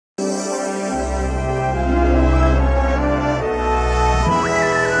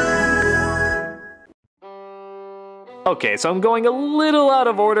Okay, so I'm going a little out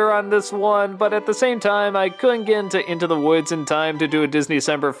of order on this one, but at the same time, I couldn't get into the Woods in time to do a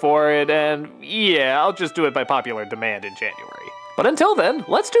Disneycember for it, and yeah, I'll just do it by popular demand in January. But until then,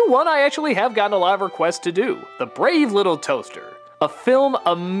 let's do one I actually have gotten a lot of requests to do, The Brave Little Toaster. A film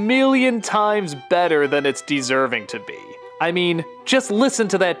a million times better than it's deserving to be. I mean, just listen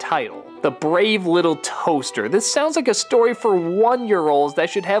to that title. The Brave Little Toaster. This sounds like a story for 1-year-olds that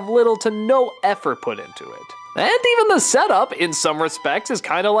should have little to no effort put into it. And even the setup, in some respects, is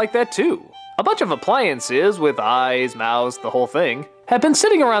kinda like that too. A bunch of appliances, with eyes, mouths, the whole thing, have been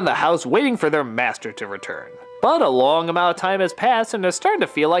sitting around the house waiting for their master to return. But a long amount of time has passed and they're starting to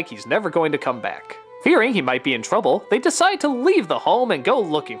feel like he's never going to come back. Fearing he might be in trouble, they decide to leave the home and go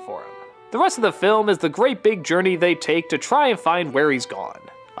looking for him. The rest of the film is the great big journey they take to try and find where he's gone.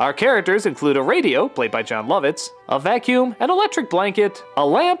 Our characters include a radio, played by Jon Lovitz, a vacuum, an electric blanket, a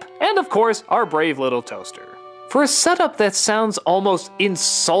lamp, and of course, our brave little toaster. For a setup that sounds almost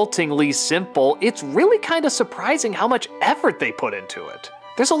insultingly simple, it's really kind of surprising how much effort they put into it.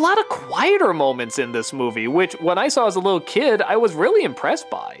 There's a lot of quieter moments in this movie, which when I saw as a little kid, I was really impressed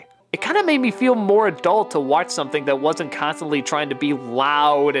by. It kind of made me feel more adult to watch something that wasn't constantly trying to be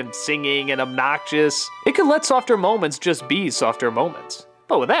loud and singing and obnoxious. It could let softer moments just be softer moments.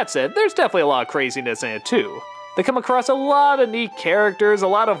 But with that said, there's definitely a lot of craziness in it too. They come across a lot of neat characters, a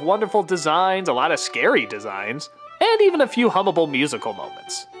lot of wonderful designs, a lot of scary designs, and even a few hummable musical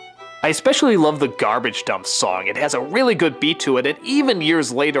moments. I especially love the Garbage Dump song. It has a really good beat to it, and even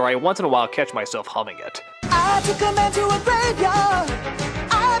years later, I once in a while catch myself humming it. I took a man to a graveyard.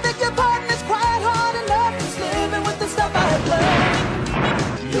 I beg your pardon, it's quite hard enough just living with the stuff I've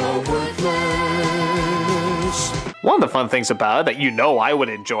learned. You're worthless. One of the fun things about it that you know I would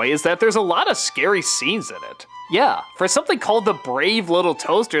enjoy is that there's a lot of scary scenes in it. Yeah, for something called The Brave Little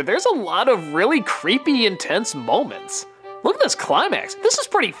Toaster, there's a lot of really creepy, intense moments. Look at this climax. This is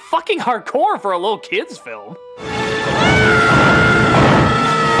pretty fucking hardcore for a little kid's film.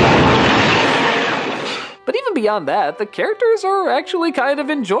 But even beyond that, the characters are actually kind of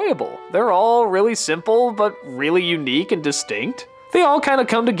enjoyable. They're all really simple, but really unique and distinct. They all kind of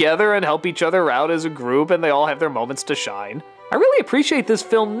come together and help each other out as a group, and they all have their moments to shine. I really appreciate this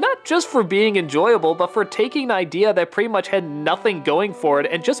film not just for being enjoyable, but for taking an idea that pretty much had nothing going for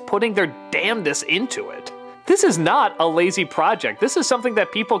it and just putting their damnedest into it. This is not a lazy project. This is something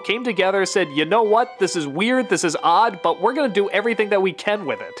that people came together, said, you know what, this is weird, this is odd, but we're gonna do everything that we can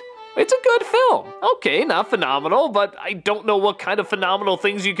with it. It's a good film. Okay, not phenomenal, but I don't know what kind of phenomenal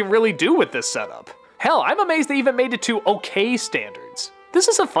things you can really do with this setup. Hell, I'm amazed they even made it to okay standards. This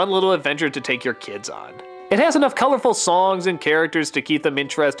is a fun little adventure to take your kids on. It has enough colorful songs and characters to keep them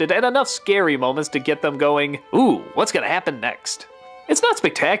interested, and enough scary moments to get them going, ooh, what's gonna happen next? It's not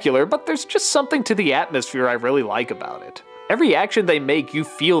spectacular, but there's just something to the atmosphere I really like about it. Every action they make, you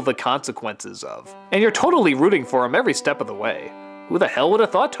feel the consequences of, and you're totally rooting for them every step of the way. Who the hell would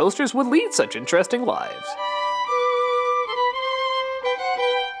have thought toasters would lead such interesting lives?